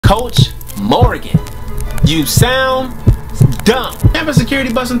Coach Morgan. You sound dumb. Remember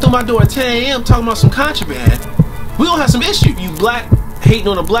security busting through my door at 10 a.m. talking about some contraband. We gonna have some issue. You black hating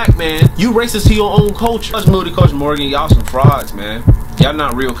on a black man. You racist to your own culture. Coach Moody, Coach Morgan, y'all some frauds, man. Y'all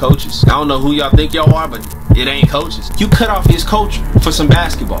not real coaches. I don't know who y'all think y'all are, but it ain't coaches. You cut off his culture for some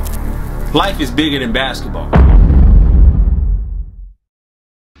basketball. Life is bigger than basketball.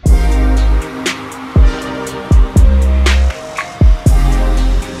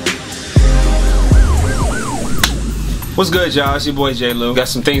 What's good, y'all? It's your boy Jlew. Got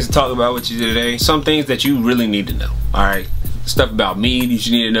some things to talk about with you today. Some things that you really need to know. Alright? Stuff about me that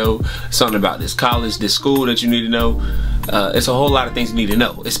you need to know. Something about this college, this school that you need to know. It's a whole lot of things you need to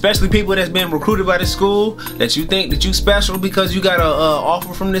know. Especially people that's been recruited by this school, that you think that you special because you got a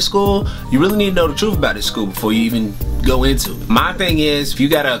offer from this school. You really need to know the truth about this school before you even go into it. My thing is, if you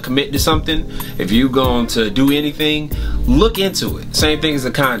gotta commit to something, if you going to do anything, look into it. Same thing as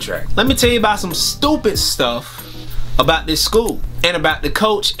a contract. Let me tell you about some stupid stuff about this school and about the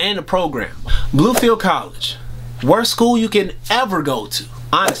coach and the program. Bluefield College, worst school you can ever go to.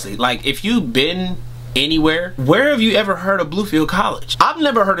 Honestly, like if you've been anywhere, where have you ever heard of Bluefield College? I've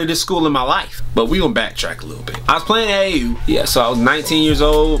never heard of this school in my life, but we gonna backtrack a little bit. I was playing AAU, yeah, so I was 19 years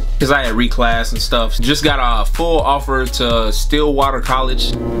old because I had reclass and stuff. Just got a full offer to Stillwater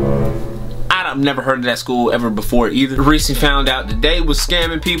College. I've never heard of that school ever before either. Recently found out that they was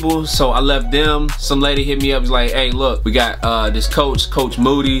scamming people, so I left them. Some lady hit me up, was like, hey look, we got this Coach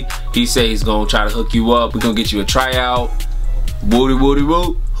Moody. He said he's gonna try to hook you up. We're gonna get you a tryout. Woody woody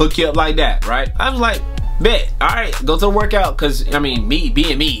woo. Hook you up like that, right? I was like, bet, alright, go to the workout, cause I mean, me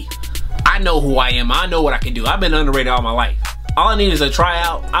being me, I know who I am, I know what I can do. I've been underrated all my life. All I need is a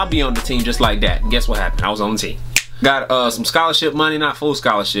tryout, I'll be on the team just like that. And guess what happened? I was on the team. Got some scholarship money, not full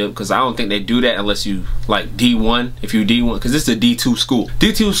scholarship, because I don't think they do that unless you like D1. If you D1, because this is a D2 school.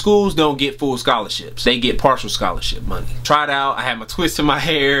 D2 schools don't get full scholarships. They get partial scholarship money. Tried out, I had my twist in my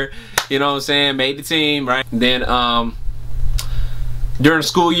hair, you know what I'm saying, made the team, right? And then during the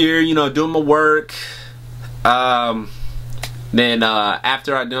school year, you know, doing my work. Then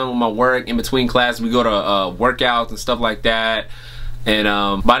after I done with my work, in between classes, we go to workouts and stuff like that.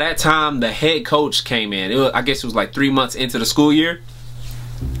 And by that time, the head coach came in. I guess it was like 3 months into the school year.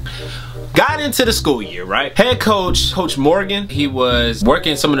 Got into the school year, right? Head coach, Coach Morgan, he was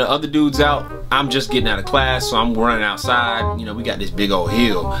working some of the other dudes out. I'm just getting out of class, so I'm running outside. You know, we got this big old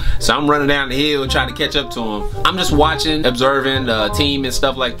hill. So I'm running down the hill trying to catch up to him. I'm just watching, observing the team and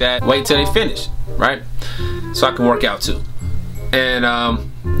stuff like that. Wait till they finish, right? So I can work out too. And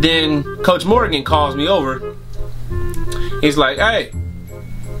then Coach Morgan calls me over. He's like, hey.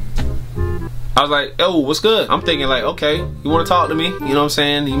 I was like, oh, what's good? I'm thinking like, okay, you want to talk to me? You know what I'm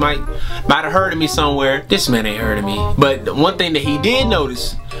saying? He might have heard of me somewhere. This man ain't heard of me. But one thing that he did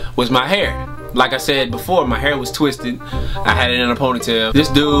notice was my hair. Like I said before, my hair was twisted. I had it in a ponytail. This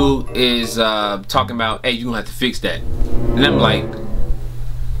dude is talking about, hey, you gonna have to fix that. And I'm like,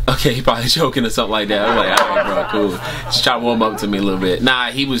 okay, he probably joking or something like that. I'm like, alright bro, cool. Just try to warm up to me a little bit.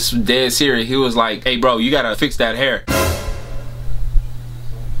 Nah, he was dead serious. He was like, hey bro, you gotta fix that hair.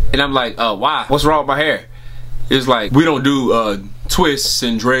 And I'm like, why? What's wrong with my hair? It's like, we don't do twists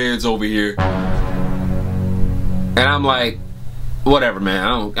and dreads over here. And I'm like, whatever, man. I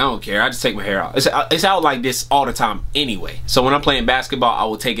don't care. I just take my hair out. It's out like this all the time anyway. So when I'm playing basketball, I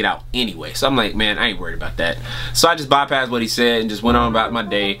will take it out anyway. So I'm like, man, I ain't worried about that. So I just bypassed what he said and just went on about my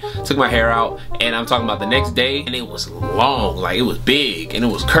day. Took my hair out, and I'm talking about the next day, and it was long, like it was big, and it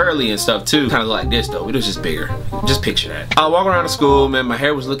was curly and stuff too. Kind of like this though. It was just bigger. Just picture that. I walk around the school, man. My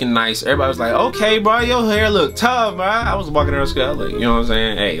hair was looking nice. Everybody was like, okay, bro, your hair look tough, bro. I was walking around the school, like, you know what I'm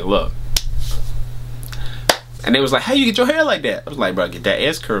saying? Hey, look. And they was like, how you get your hair like that? I was like, bro, get that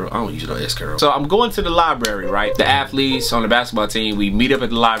S curl. I don't use no S curl. So I'm going to the library, right? The athletes on the basketball team, we meet up at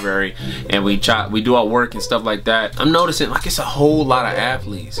the library and we do our work and stuff like that. I'm noticing like it's a whole lot of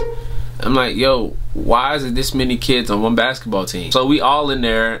athletes. I'm like, yo, why is it this many kids on one basketball team? So we all in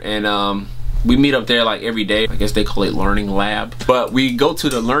there, and we meet up there like every day. I guess they call it learning lab. But we go to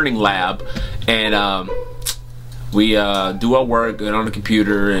the learning lab and we do our work, get on the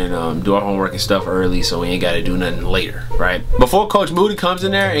computer, and do our homework and stuff early, so we ain't got to do nothing later, right? Before Coach Moody comes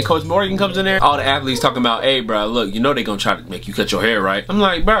in there and Coach Morgan comes in there, all the athletes talking about, hey, bro, look, you know they gonna try to make you cut your hair, right? I'm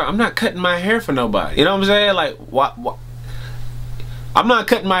like, bro, I'm not cutting my hair for nobody. You know what I'm saying? Like, what? I'm not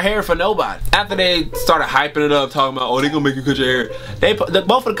cutting my hair for nobody. After they started hyping it up, talking about, oh, they gonna make you cut your hair,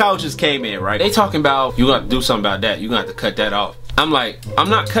 both of the coaches came in, right? They talking about, you gonna have to do something about that. You gonna have to cut that off. I'm like, I'm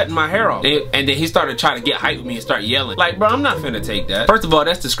not cutting my hair off. And then he started trying to get hype with me and start yelling. Like, bro, I'm not finna take that. First of all,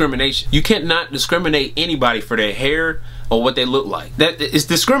 that's discrimination. You cannot discriminate anybody for their hair, or what they look like. That is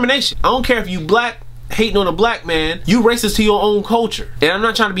discrimination. I don't care if you black, hating on a black man, you racist to your own culture. And I'm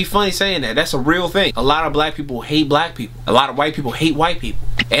not trying to be funny saying that. That's a real thing. A lot of black people hate black people. A lot of white people hate white people.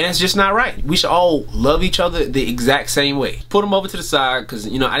 And that's just not right. We should all love each other the exact same way. Put them over to the side because,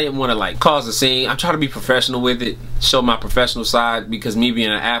 you know, I didn't want to like cause a scene. I'm trying to be professional with it, show my professional side, because me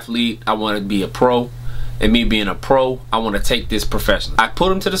being an athlete, I want to be a pro. And me being a pro, I want to take this professional. I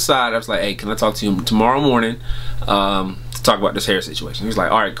put him to the side. I was like, hey, can I talk to you tomorrow morning to talk about this hair situation? He was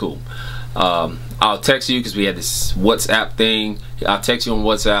like, all right, cool. I'll text you because we had this WhatsApp thing. I'll text you on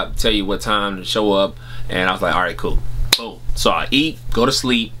WhatsApp, tell you what time to show up. And I was like, all right, cool. Boom. So I eat, go to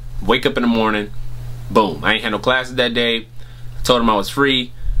sleep, wake up in the morning. Boom. I ain't had no classes that day. I told him I was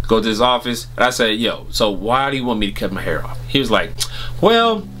free. Go to his office. And I said, yo, so why do you want me to cut my hair off? He was like,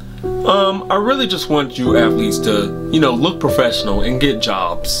 well, I really just want you athletes to, you know, look professional and get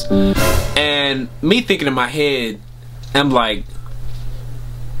jobs. And me thinking in my head, I'm like,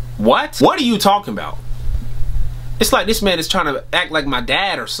 what? What are you talking about? It's like this man is trying to act like my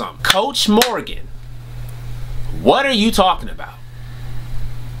dad or something. Coach Morgan, what are you talking about?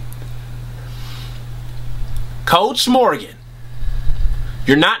 Coach Morgan,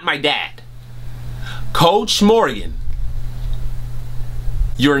 you're not my dad. Coach Morgan,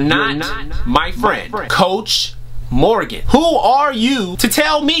 you're not my friend. Coach Morgan, who are you to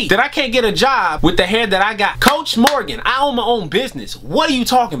tell me that I can't get a job with the hair that I got? Coach Morgan, I own my own business. What are you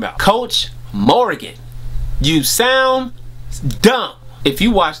talking about? Coach Morgan, you sound dumb. If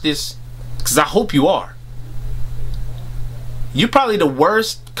you watch this, because I hope you are, you're probably the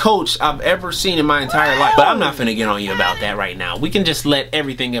worst coach I've ever seen in my entire life. But I'm not finna get on you about that right now. We can just let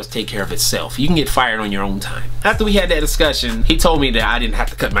everything else take care of itself. You can get fired on your own time. After we had that discussion, he told me that I didn't have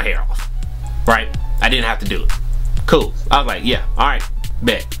to cut my hair off. Right? I didn't have to do it. Cool. I was like, yeah, alright,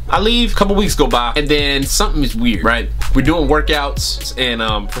 bet. I leave, a couple weeks go by, and then something is weird, right? We're doing workouts,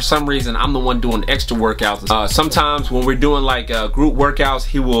 and for some reason, I'm the one doing extra workouts. Sometimes when we're doing like group workouts,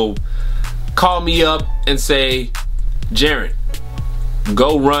 he will call me up and say, Jaron,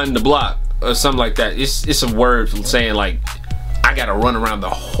 go run the block, or something like that. It's a word from saying like, I gotta run around the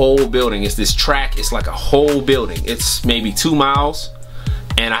whole building. It's this track, it's like a whole building. It's maybe 2 miles,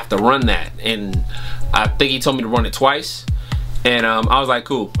 and I have to run that. And I think he told me to run it twice, and I was like,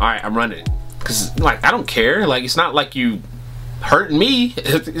 cool, all right, I'm running it. Cause like, I don't care, like, it's not like you hurting me.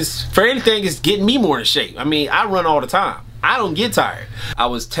 It's, for anything, it's getting me more in shape. I mean, I run all the time. I don't get tired. I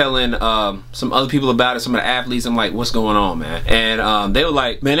was telling some other people about it, some of the athletes. I'm like, what's going on, man? And they were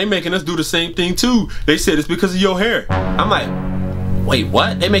like, man, they making us do the same thing too. They said it's because of your hair. I'm like, wait,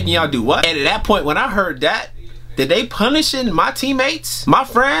 what? They making y'all do what? And at that point, when I heard that they punishing my teammates, my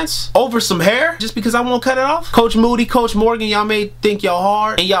friends, over some hair just because I won't cut it off? Coach Moody, Coach Morgan, y'all may think y'all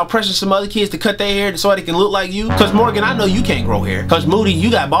hard and y'all pressure some other kids to cut their hair so they can look like you. Coach Morgan, I know you can't grow hair. Coach Moody, you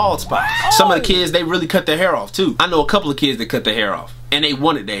got bald spots. Some of the kids, they really cut their hair off too. I know a couple of kids that cut their hair off, and they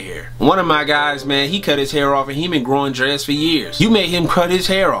wanted their hair. One of my guys, man, he cut his hair off and he been growing dreads for years. You made him cut his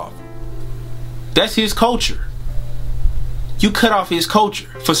hair off. That's his culture. You cut off his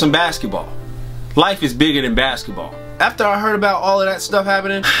culture for some basketball. Life is bigger than basketball. After I heard about all of that stuff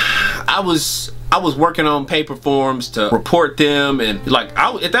happening, I was working on paper forms to report them, and like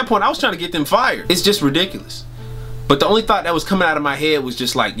at that point I was trying to get them fired. It's just ridiculous. But the only thought that was coming out of my head was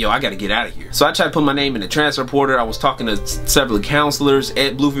just like, yo, I gotta get out of here. So I tried to put my name in the transfer portal. I was talking to several counselors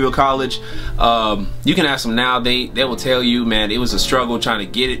at Bluefield College. You can ask them now, they will tell you, man, it was a struggle trying to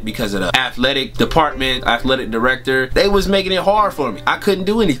get it because of the athletic department, athletic director. They was making it hard for me. I couldn't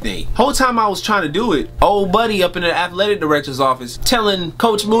do anything. Whole time I was trying to do it, old buddy up in the athletic director's office telling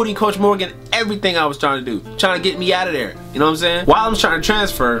Coach Moody, Coach Morgan, everything I was trying to do, trying to get me out of there. You know what I'm saying? While I was trying to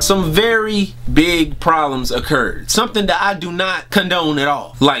transfer, some very big problems occurred. Something that I do not condone at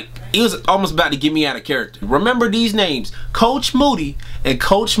all. Like, it was almost about to get me out of character. Remember these names, Coach Moody and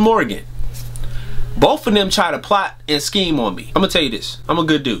Coach Morgan. Both of them try to plot and scheme on me. I'm gonna tell you this, I'm a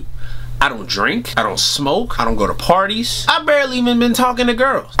good dude. I don't drink, I don't smoke, I don't go to parties. I barely even been talking to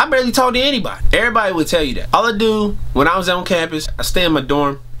girls. I barely talk to anybody. Everybody would tell you that. All I do when I was on campus, I stay in my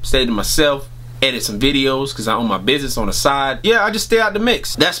dorm, stay to myself, edit some videos because I own my business on the side. Yeah, I just stay out the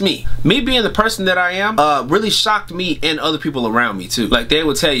mix. That's me. Me being the person that I am really shocked me and other people around me too. Like, they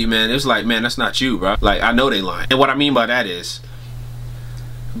would tell you, man, it was like, man, that's not you, bro. Like, I know they lying. And what I mean by that is,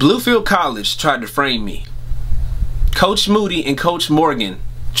 Bluefield College tried to frame me. Coach Moody and Coach Morgan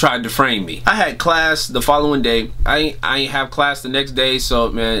tried to frame me. I had class the following day. I ain't have class the next day,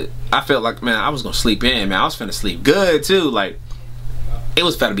 so man, I felt like, man, I was gonna sleep in, man. I was finna sleep good too. Like, It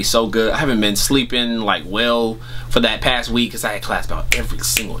was about to be so good. I haven't been sleeping like well for that past week because I had class about every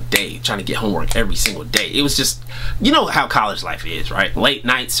single day, trying to get homework every single day. It was just, you know how college life is, right? Late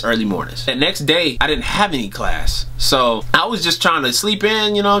nights, early mornings. The next day, I didn't have any class. So I was just trying to sleep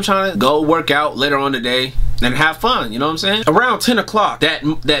in, you know, I'm trying to go work out later on today and have fun, you know what I'm saying? Around 10 o'clock that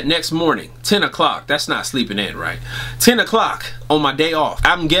next morning, 10 o'clock, that's not sleeping in, right? 10 o'clock on my day off.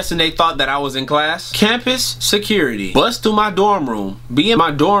 I'm guessing they thought that I was in class. Campus security bust through my dorm room. Me and my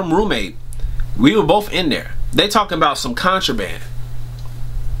dorm roommate, we were both in there. They talking about some contraband.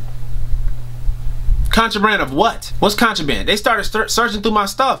 Contraband of what? What's contraband? They started searching through my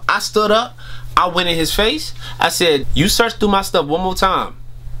stuff. I stood up, I went in his face. I said, you search through my stuff one more time,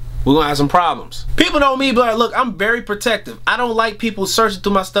 we're gonna have some problems. People know me, but look, I'm very protective. I don't like people searching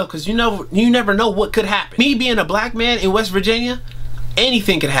through my stuff because you never know what could happen. Me being a black man in West Virginia,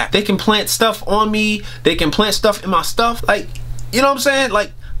 anything could happen. They can plant stuff on me. They can plant stuff in my stuff. Like, you know what I'm saying?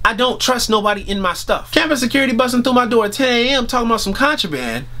 Like, I don't trust nobody in my stuff. Campus security busting through my door at 10 a.m. talking about some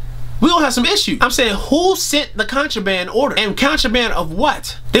contraband. We gonna have some issues. I'm saying, who sent the contraband order? And contraband of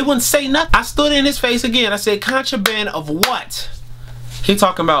what? They wouldn't say nothing. I stood in his face again. I said, contraband of what? He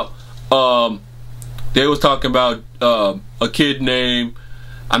talking about, they was talking about a kid named,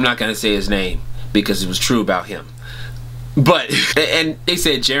 I'm not gonna say his name because it was true about him. But, and they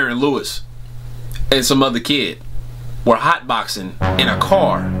said Jaron Lewis and some other kid were hotboxing in a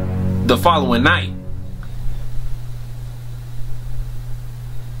car the following night.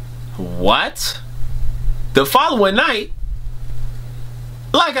 What? The following night?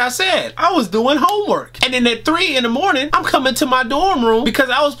 Like I said, I was doing homework. And then at 3 in the morning, I'm coming to my dorm room because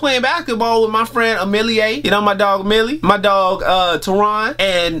I was playing basketball with my friend Amelie, you know, my dog Millie, my dog Teron,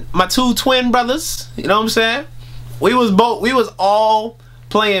 and my 2 twin brothers, you know what I'm saying? We was all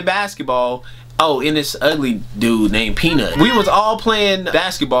playing basketball. Oh, and this ugly dude named Peanut. We was all playing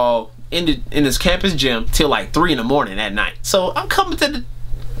basketball in this campus gym till like 3 in the morning at night. So I'm coming to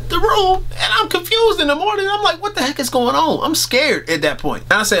the room and I'm confused in the morning. I'm like, what the heck is going on? I'm scared at that point.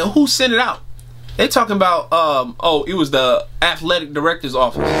 And I said, who sent it out? They talking about, oh, it was the athletic director's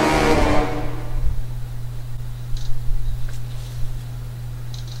office.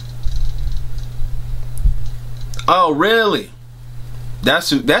 Oh, really? That's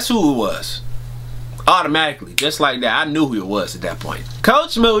who it was. Automatically, just like that, I knew who it was at that point.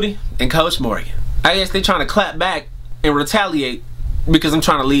 Coach Moody and Coach Morgan. I guess they trying to clap back and retaliate because I'm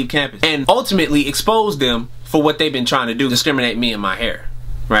trying to leave campus and ultimately expose them for what they've been trying to do, discriminate me and my hair,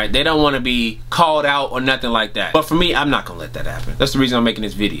 right? They don't want to be called out or nothing like that. But for me, I'm not gonna let that happen. That's the reason I'm making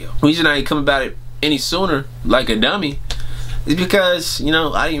this video. The reason I ain't come about it any sooner like a dummy is because, you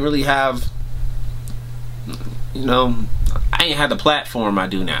know, I didn't really have, you know, I ain't had the platform I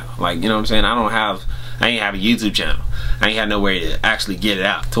do now. Like, you know what I'm saying? I ain't have a YouTube channel. I ain't had no way to actually get it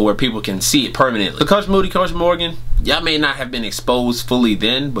out to where people can see it permanently. So Coach Moody, Coach Morgan, y'all may not have been exposed fully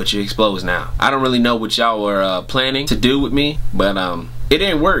then, but you're exposed now. I don't really know what y'all were planning to do with me, but it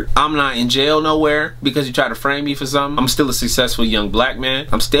didn't work. I'm not in jail nowhere because you tried to frame me for something. I'm still a successful young black man.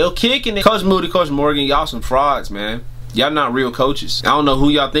 I'm still kicking it. Coach Moody, Coach Morgan, y'all some frauds, man. Y'all not real coaches. I don't know who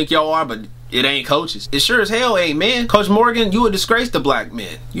y'all think y'all are, but it ain't coaches. It sure as hell ain't, man. Coach Morgan, you a disgrace to black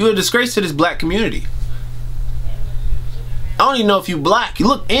men. You a disgrace to this black community. I don't even know if you black. You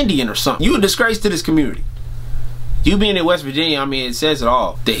look Indian or something. You a disgrace to this community. You being in West Virginia, I mean, it says it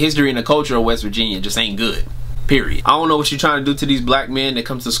all. The history and the culture of West Virginia just ain't good. Period. I don't know what you're trying to do to these black men that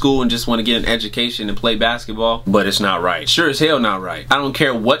comes to school and just want to get an education and play basketball, but it's not right. Sure as hell not right. I don't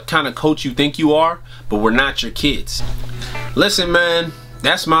care what kind of coach you think you are, but we're not your kids. Listen, man.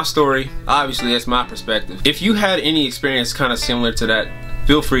 That's my story. Obviously, that's my perspective. If you had any experience kind of similar to that,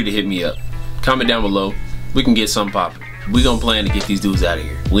 feel free to hit me up. Comment down below. We can get something popping. We gonna plan to get these dudes out of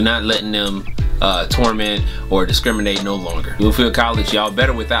here. We're not letting them torment or discriminate no longer. Bluefield College, y'all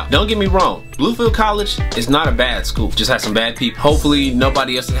better without. Don't get me wrong. Bluefield College is not a bad school. Just has some bad people. Hopefully,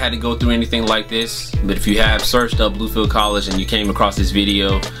 nobody else has had to go through anything like this. But if you have searched up Bluefield College and you came across this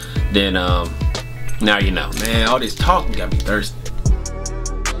video, then now you know. Man, all this talking got me thirsty.